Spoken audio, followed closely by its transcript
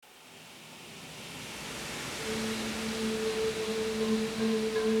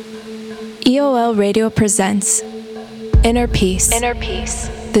EOL Radio presents Inner Peace.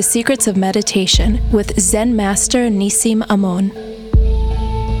 The Secrets of Meditation with Zen Master Nissim Amon.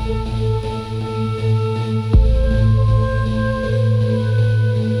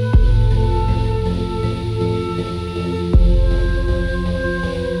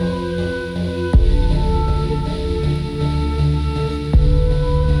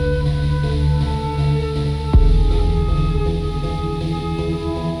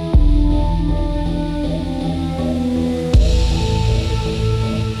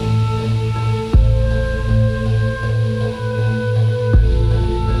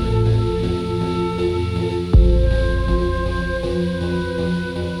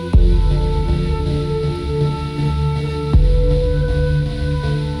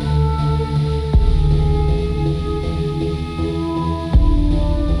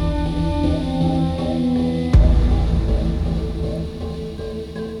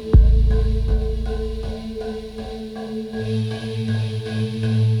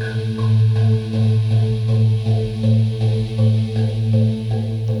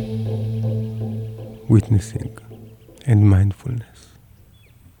 Witnessing and mindfulness.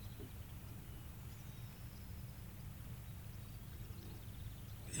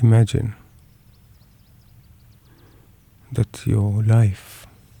 Imagine that your life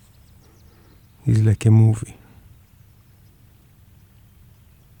is like a movie.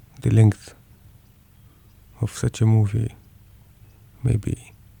 The length of such a movie may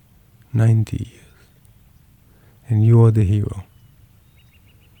be 90 years, and you are the hero,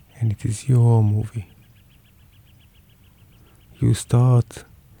 and it is your movie. You start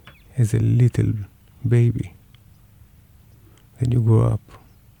as a little baby, then you grow up,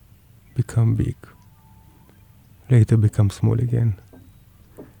 become big, later become small again,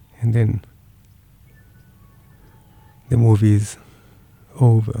 and then the movie is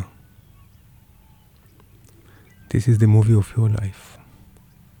over. This is the movie of your life.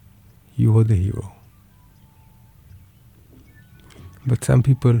 You are the hero. But some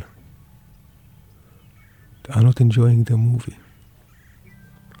people are not enjoying the movie.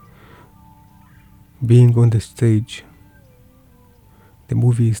 Being on the stage, the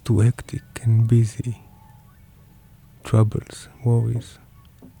movie is too hectic and busy. Troubles, worries.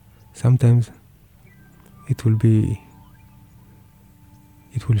 Sometimes it will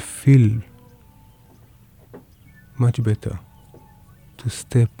feel much better to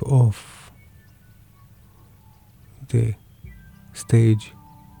step off the stage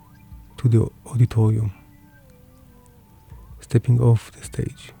to the auditorium. Stepping off the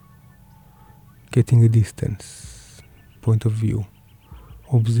stage, getting a distance, point of view,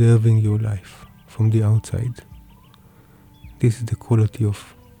 observing your life from the outside. This is the quality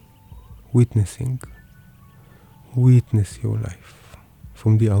of witnessing. Witness your life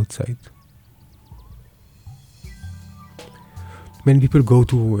from the outside. Many people go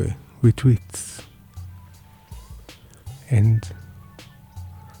to retreats and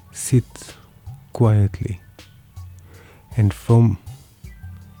sit quietly, and from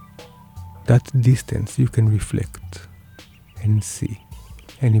that distance you can reflect and see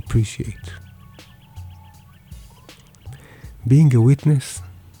and appreciate. Being a witness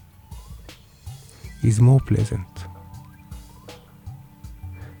is more pleasant.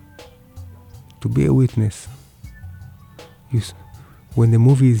 To be a witness, when the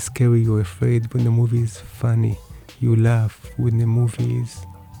movie is scary, you're afraid. When the movie is funny, you laugh. When the movie is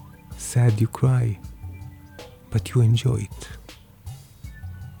sad, you cry. But you enjoy it.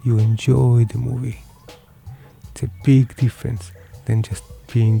 You enjoy the movie. It's a big difference than just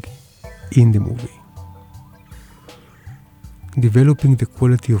being in the movie. Developing the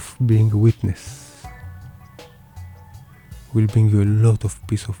quality of being a witness will bring you a lot of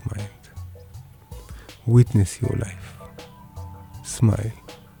peace of mind. Witness your life. Smile.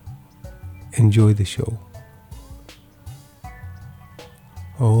 Enjoy the show.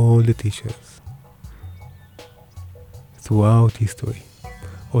 All the teachers throughout history,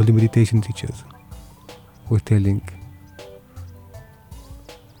 all the meditation teachers were telling,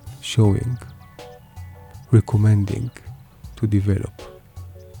 showing, recommending to develop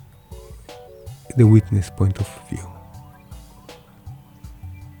the witness point of view.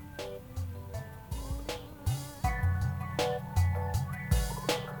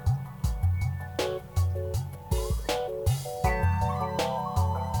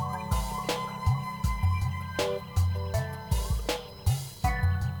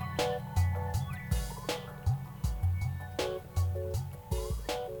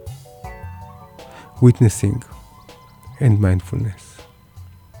 Witnessing and mindfulness.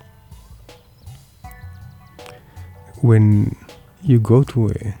 When you go to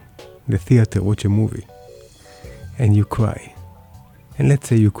the theater, watch a movie, and you cry. And let's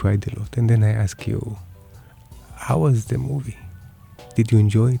say you cried a lot, and then I ask you, how was the movie? Did you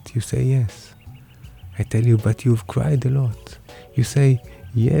enjoy it? You say yes. I tell you, but you've cried a lot. You say,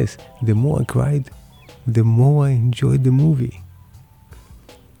 yes, the more I cried, the more I enjoyed the movie.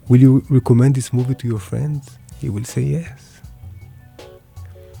 Will you recommend this movie to your friends? You will say yes.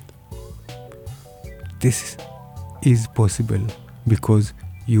 This is possible because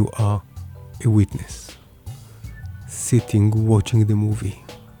you are a witness, sitting, watching the movie,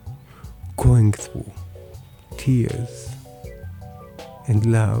 going through tears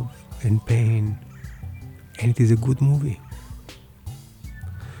and love and pain, and it is a good movie.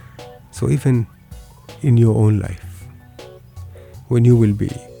 So even in your own life, when you will be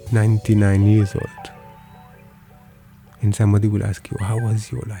 99 years old, and somebody will ask you, how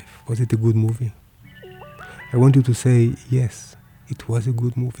was your life? Was it a good movie? I want you to say, yes, it was a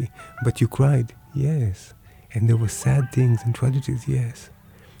good movie. But you cried, yes. And there were sad things and tragedies, yes.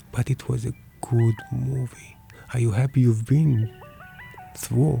 But it was a good movie. Are you happy you've been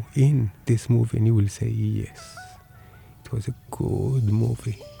through in this movie? And you will say, yes, it was a good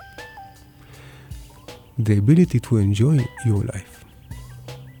movie. The ability to enjoy your life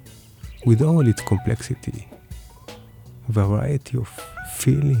with all its complexity, variety of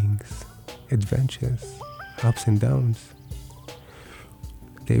feelings, adventures, ups and downs,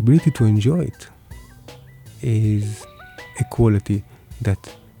 the ability to enjoy it is a quality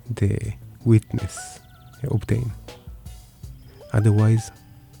that the witness obtain. Otherwise,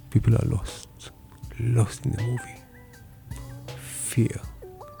 people are lost in the movie. Fear.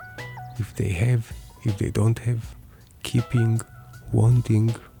 If they don't have, keeping,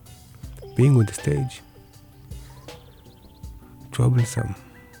 wanting, being on the stage, troublesome.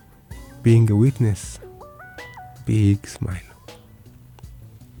 Being a witness, big smile.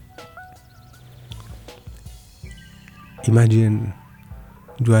 Imagine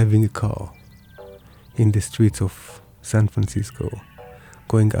driving a car in the streets of San Francisco,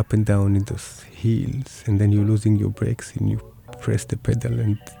 going up and down in those hills, and then you're losing your brakes and you press the pedal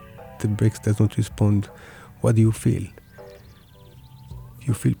and the brakes does not respond. What do you feel?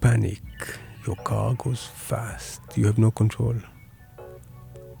 You feel panic. Your car goes fast. You have no control.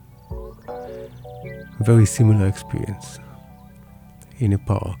 Very similar experience in a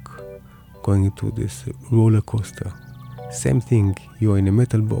park, going to this roller coaster. Same thing, you're in a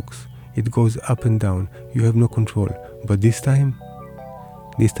metal box, it goes up and down, you have no control. But this time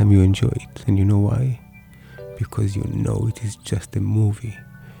you enjoy it. And you know why? Because you know it is just a movie.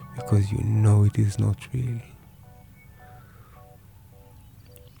 Because you know it is not real.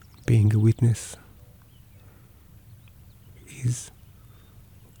 Being a witness is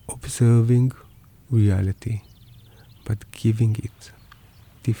observing reality, but giving it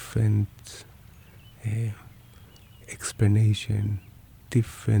different explanation,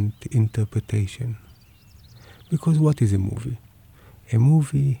 different interpretation. Because what is a movie? A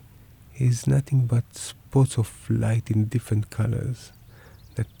movie is nothing but spots of light in different colors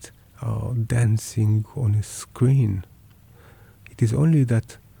that are dancing on a screen. It is only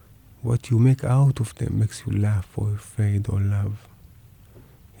that what you make out of them makes you laugh or afraid or love.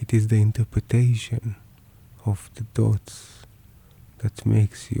 It is the interpretation of the dots that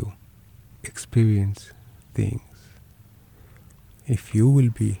makes you experience things. If you will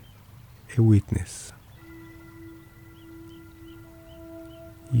be a witness,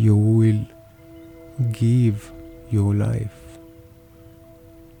 you will give your life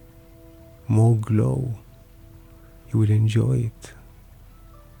more glow. You will enjoy it,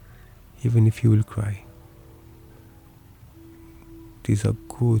 even if you will cry. These are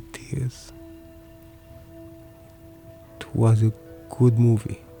good tears. It was a good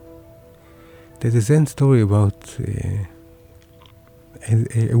movie. There's a Zen story about a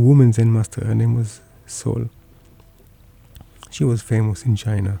woman Zen master. Her name was Sol. She was famous in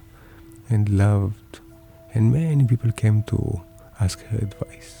China and loved, and many people came to ask her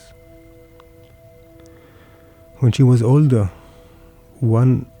advice. When she was older,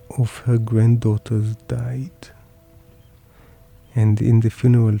 one of her granddaughters died. And in the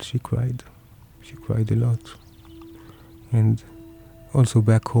funeral she cried. She cried a lot. And also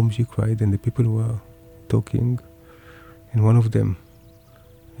back home she cried, and the people were talking. And one of them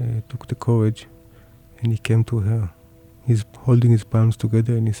took the courage and he came to her. He's holding his palms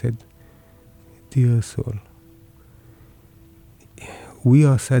together and he said, "Dear soul, we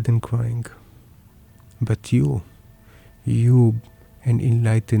are sad and crying, but you and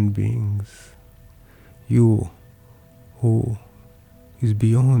enlightened beings, you who is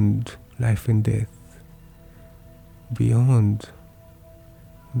beyond life and death, beyond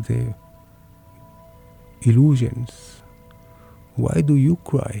the illusions. Why do you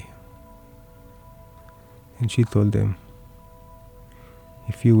cry? And she told them,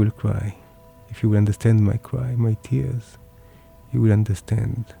 if you will cry, if you will understand my cry, my tears, you will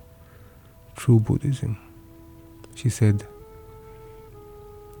understand true Buddhism. She said,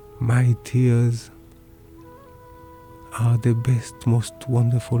 my tears are the best, most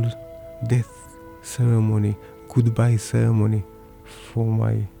wonderful death ceremony, goodbye ceremony for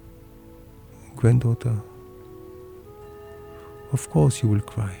my granddaughter. Of course you will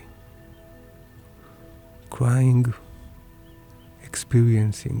cry. Crying,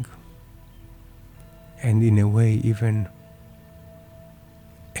 experiencing, and in a way even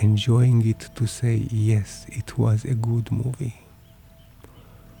enjoying it to say, yes, it was a good movie.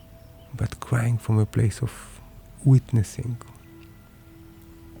 But crying from a place of witnessing.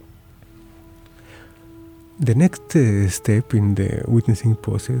 The next step in the witnessing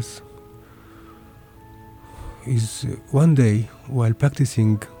process is one day while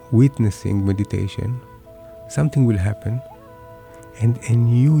practicing witnessing meditation, something will happen and a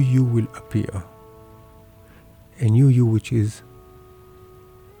new you will appear. A new you which is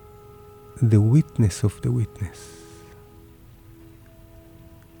the witness of the witness.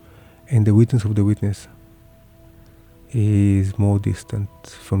 And the witness of the witness is more distant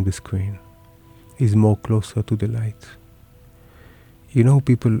from the screen, is more closer to the light. You know,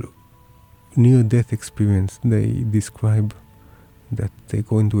 people near-death experience, they describe that they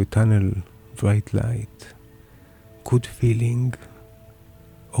go into a tunnel, bright light, good feeling,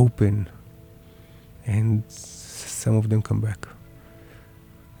 open, and some of them come back.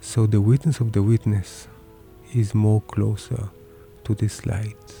 So the witness of the witness is more closer to this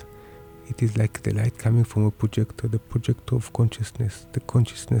light. It is like the light coming from a projector, the projector of consciousness, the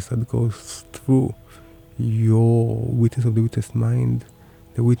consciousness that goes through your witness of the witness mind,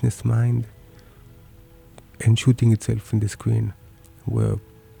 the witness mind, and shooting itself in the screen, where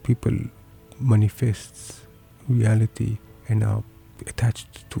people manifests reality and are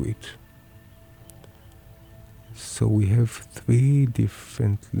attached to it. So we have 3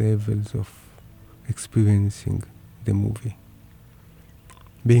 different levels of experiencing the movie.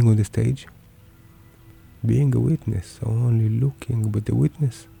 Being on the stage, being a witness, only looking, but the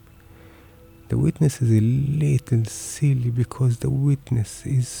witness is a little silly because the witness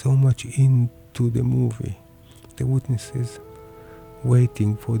is so much into the movie. The witness is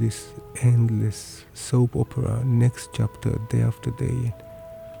waiting for this endless soap opera, next chapter, day after day.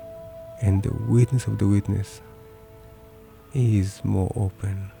 And the witness of the witness is more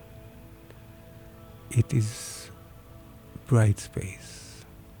open. It is bright space,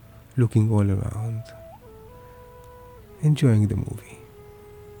 looking all around, enjoying the movie,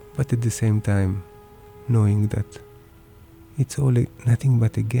 but at the same time knowing that it's all nothing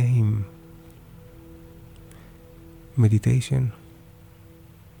but a game. Meditation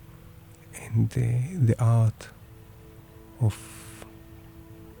and the art of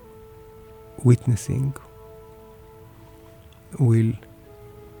witnessing will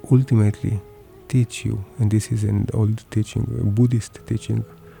ultimately teach you, and this is an old teaching, a Buddhist teaching,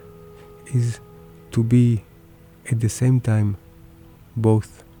 is to be at the same time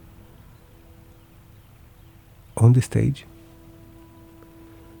both on the stage,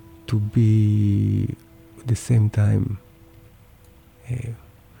 to be at the same time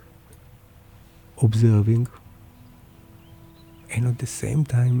observing, and at the same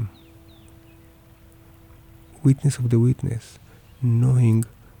time witness of the witness, knowing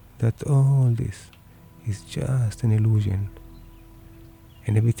that all this is just an illusion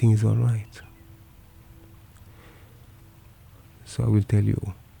and everything is all right. So I will tell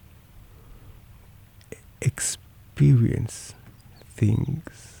you, experience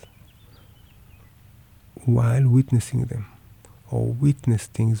things while witnessing them, or witness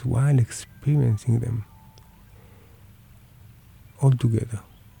things while experiencing them, all together.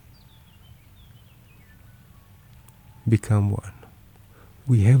 Become one.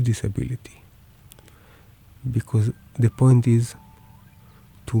 We have this ability because the point is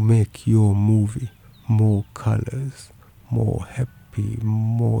to make your movie more colors, more happy,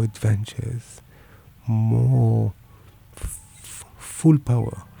 more adventures, more full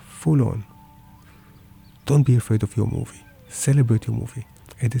power, full on. Don't be afraid of your movie. Celebrate your movie.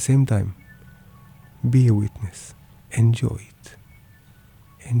 At the same time, be a witness. Enjoy it.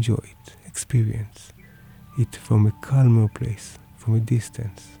 Enjoy it. Experience it from a calmer place, from a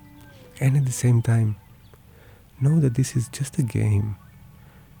distance. And at the same time, know that this is just a game.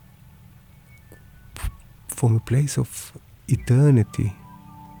 From a place of eternity,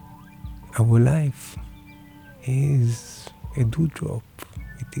 our life is a dewdrop.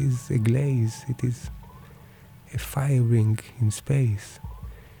 It is a glaze. It is a firing in space.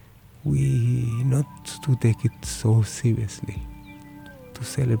 We not to take it so seriously, to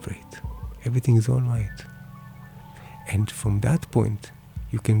celebrate. Everything is all right. And from that point,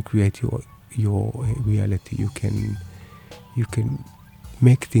 you can create your reality. You can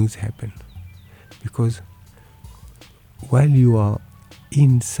make things happen. Because while you are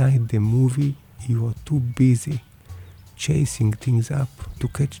inside the movie, you are too busy chasing things up,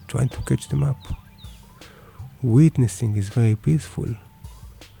 trying to catch them up. Witnessing is very peaceful,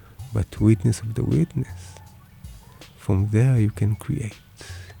 but witness of the witness. From there you can create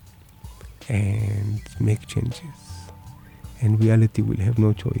and make changes, and reality will have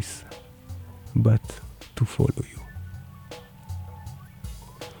no choice but to follow you.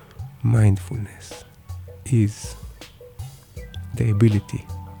 Mindfulness is the ability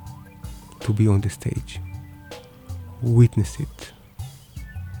to be on the stage, witness it,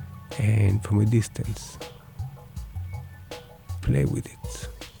 and from a distance play with it,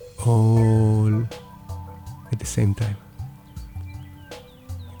 all at the same time.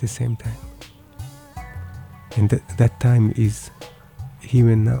 And that time is here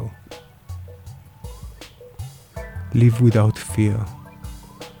and now. Live without fear.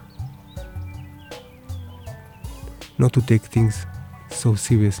 Not to take things so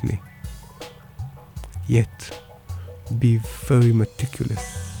seriously, yet be very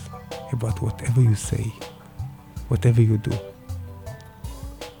meticulous about whatever you say, whatever you do,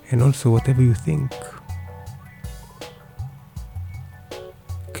 and also whatever you think.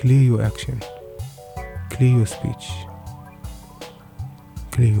 Clear your action, clear your speech,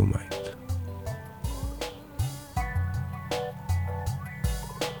 clear your mind.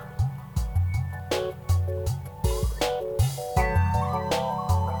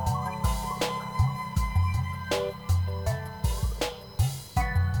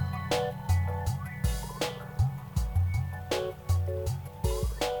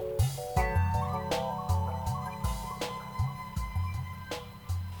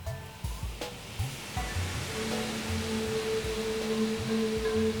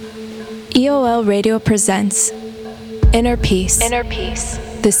 EOL Radio presents Inner Peace,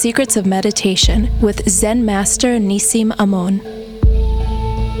 The Secrets of Meditation with Zen Master Nissim Amon.